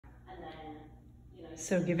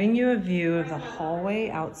So giving you a view of the hallway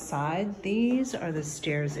outside, these are the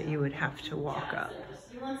stairs that you would have to walk up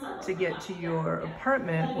to get to your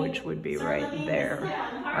apartment, which would be right there.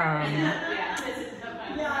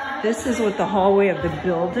 This is what the hallway of the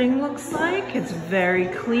building looks like. It's very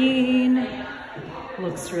clean,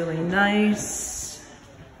 looks really nice.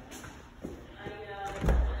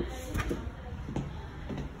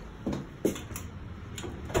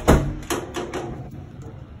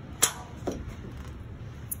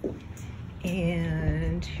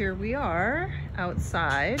 And here we are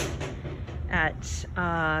outside at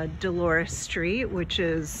Dolores Street, which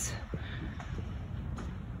is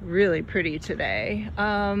really pretty today.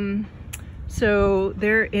 So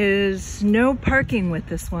there is no parking with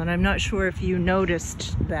this one. I'm not sure if you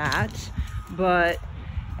noticed that, but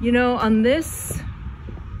you know, on this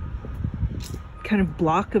kind of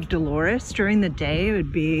block of Dolores during the day, it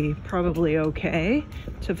would be probably okay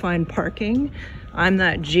to find parking. I'm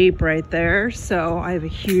that Jeep right there, so I have a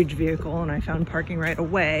huge vehicle and I found parking right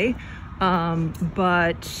away.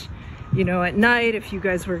 But you know, at night, if you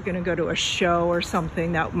guys were gonna go to a show or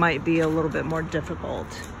something, that might be a little bit more difficult.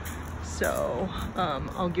 So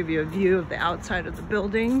I'll give you a view of the outside of the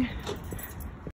building.